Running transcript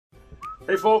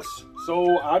Hey folks,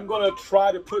 so I'm gonna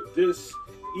try to put this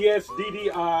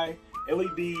ESDDI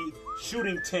LED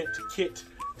shooting tent kit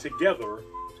together.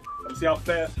 Let me see how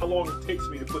long it takes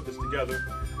me to put this together.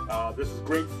 This is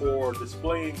great for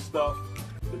displaying stuff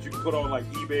that you can put on like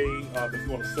eBay. If you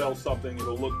want to sell something,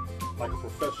 it'll look like a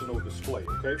professional display,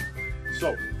 okay?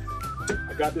 So,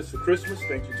 I got this for Christmas,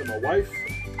 thank you to my wife.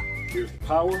 Here's the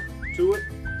power to it.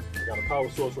 I got a power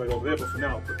source right over there, but for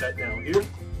now I'll put that down here.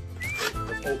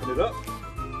 Let's open it up.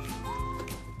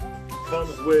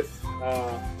 Comes with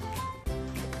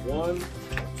 1,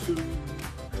 2,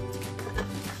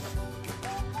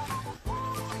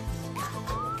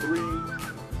 3.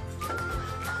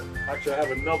 Actually, I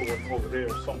have another one over there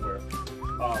somewhere.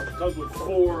 It comes with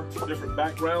 4 different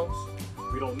backgrounds.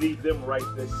 We don't need them right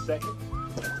this second.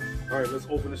 All right, let's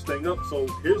open this thing up. So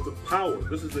here's the power.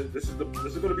 This is going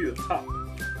to be the top.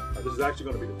 This is actually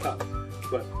going to be the top,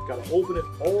 but got to open it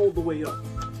all the way up.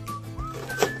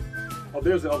 Oh,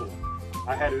 there's the other one.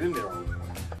 I had it in there already.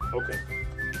 Okay.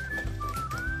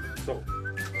 So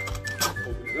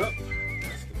open it up.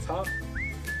 That's the top.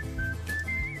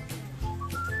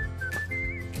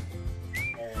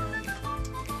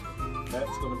 And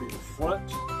that's going to be the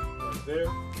front right there.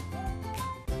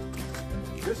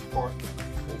 And this part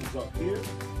opens up here.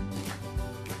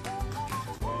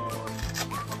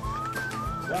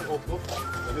 And that opens up.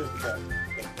 And here's the back.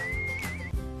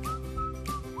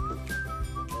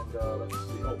 And let's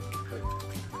see. Oh, okay.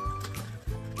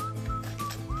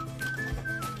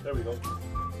 There we go.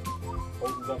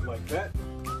 Opens up like that.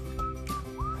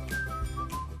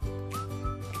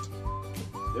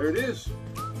 There it is.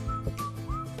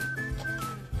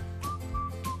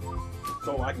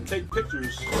 So I can take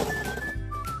pictures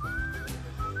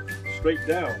straight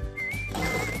down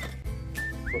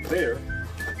from there.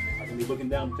 I can be looking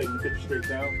down and taking the picture straight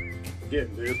down. Again,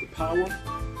 there's the power.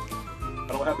 I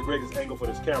don't have the greatest angle for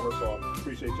this camera, so I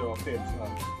appreciate y'all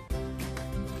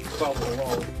following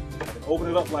along. I can open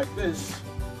it up like this.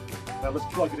 Now let's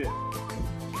plug it in.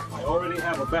 I already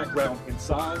have a background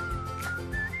inside.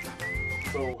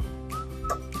 So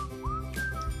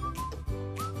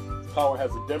power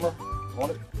has a dimmer on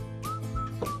it.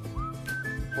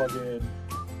 Plug in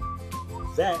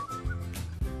that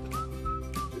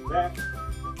to that.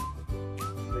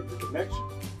 Make the connection.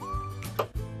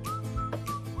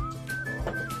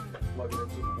 Plug it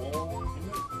into the wall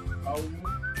unit, power unit.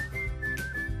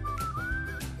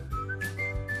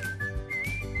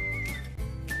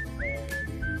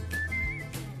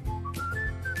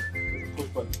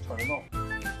 Button to turn it on.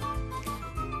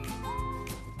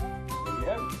 There you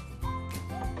have it.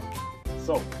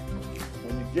 So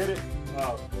when you get it,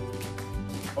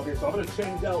 okay, so I'm going to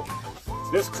change out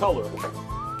this color.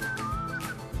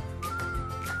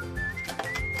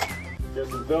 There's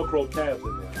some Velcro tabs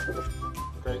in there.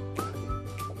 Okay,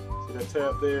 see that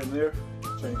tab there and there?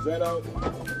 Change that out. I'm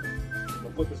going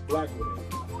to put this black one in.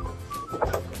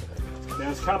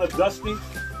 Now it's kind of dusty.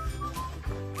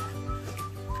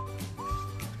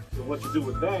 So what you do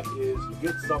with that is you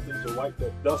get something to wipe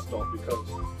that dust off, because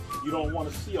you don't want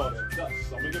to see all that dust.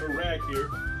 So I'm going to get a rag here,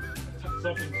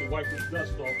 something to wipe this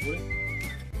dust off with.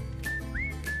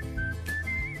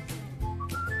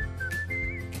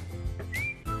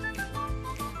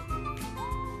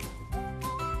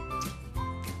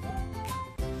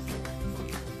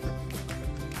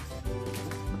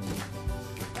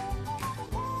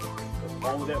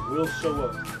 All of that will show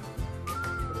up,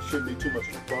 but it shouldn't be too much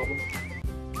of a problem.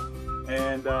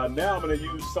 And now I'm going to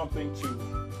use something to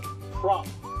prop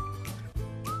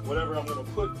whatever I'm going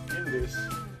to put in this.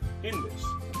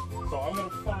 So I'm going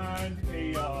to find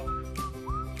a,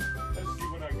 let's see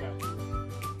what I got here.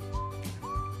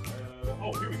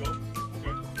 Oh, here we go.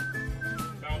 Okay.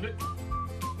 Found it.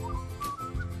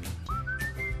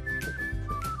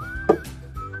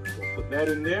 So put that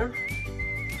in there.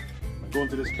 I'm going to go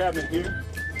into this cabinet here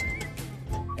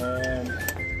and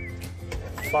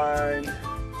find,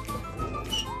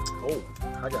 oh,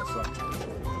 I got something.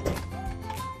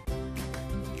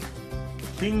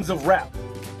 Kings of Rap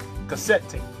cassette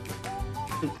tape.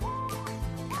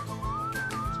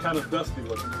 It's kind of dusty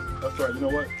looking. That's right, you know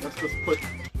what? Let's just put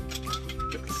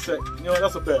the cassette. You know what?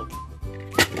 That's a bad one.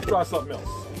 Let's try something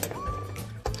else.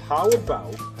 How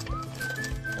about,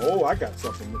 oh, I got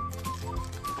something.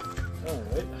 All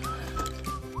right.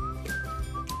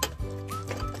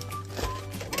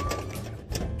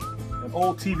 An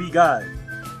old TV guide.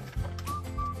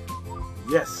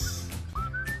 Yes,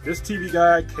 this TV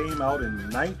guide came out in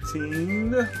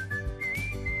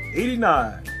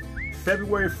 1989,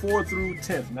 February 4th through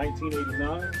 10th,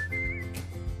 1989.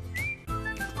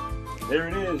 There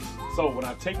it is. So when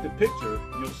I take the picture,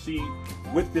 you'll see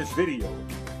with this video,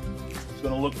 it's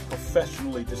going to look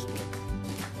professionally displayed.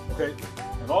 Okay?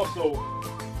 And also,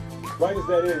 bright as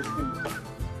that is,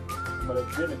 I'm going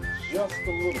to dim it just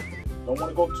a little bit. Don't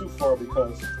want to go too far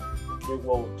because it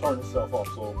will turn itself off.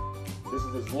 So this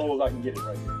is as low as I can get it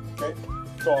right here. Okay?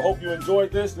 So I hope you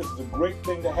enjoyed this. This is a great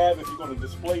thing to have if you're going to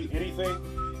display anything,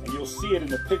 and you'll see it in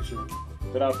the picture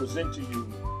that I present to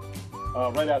you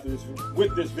right after this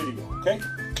with this video. Okay?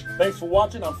 Thanks for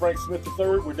watching. I'm Frank Smith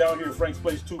III. We're down here at Frank's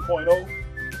Place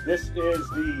 2.0. This is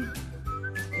the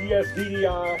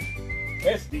ESDDI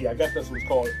SD, I guess that's what it's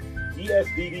called,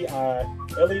 ESDDI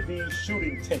LED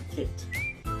shooting tent kit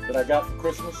that I got for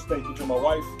Christmas. Thank you to my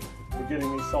wife for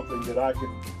getting me something that I can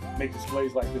make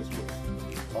displays like this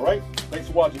with. All right? Thanks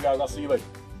for watching, guys. I'll see you later.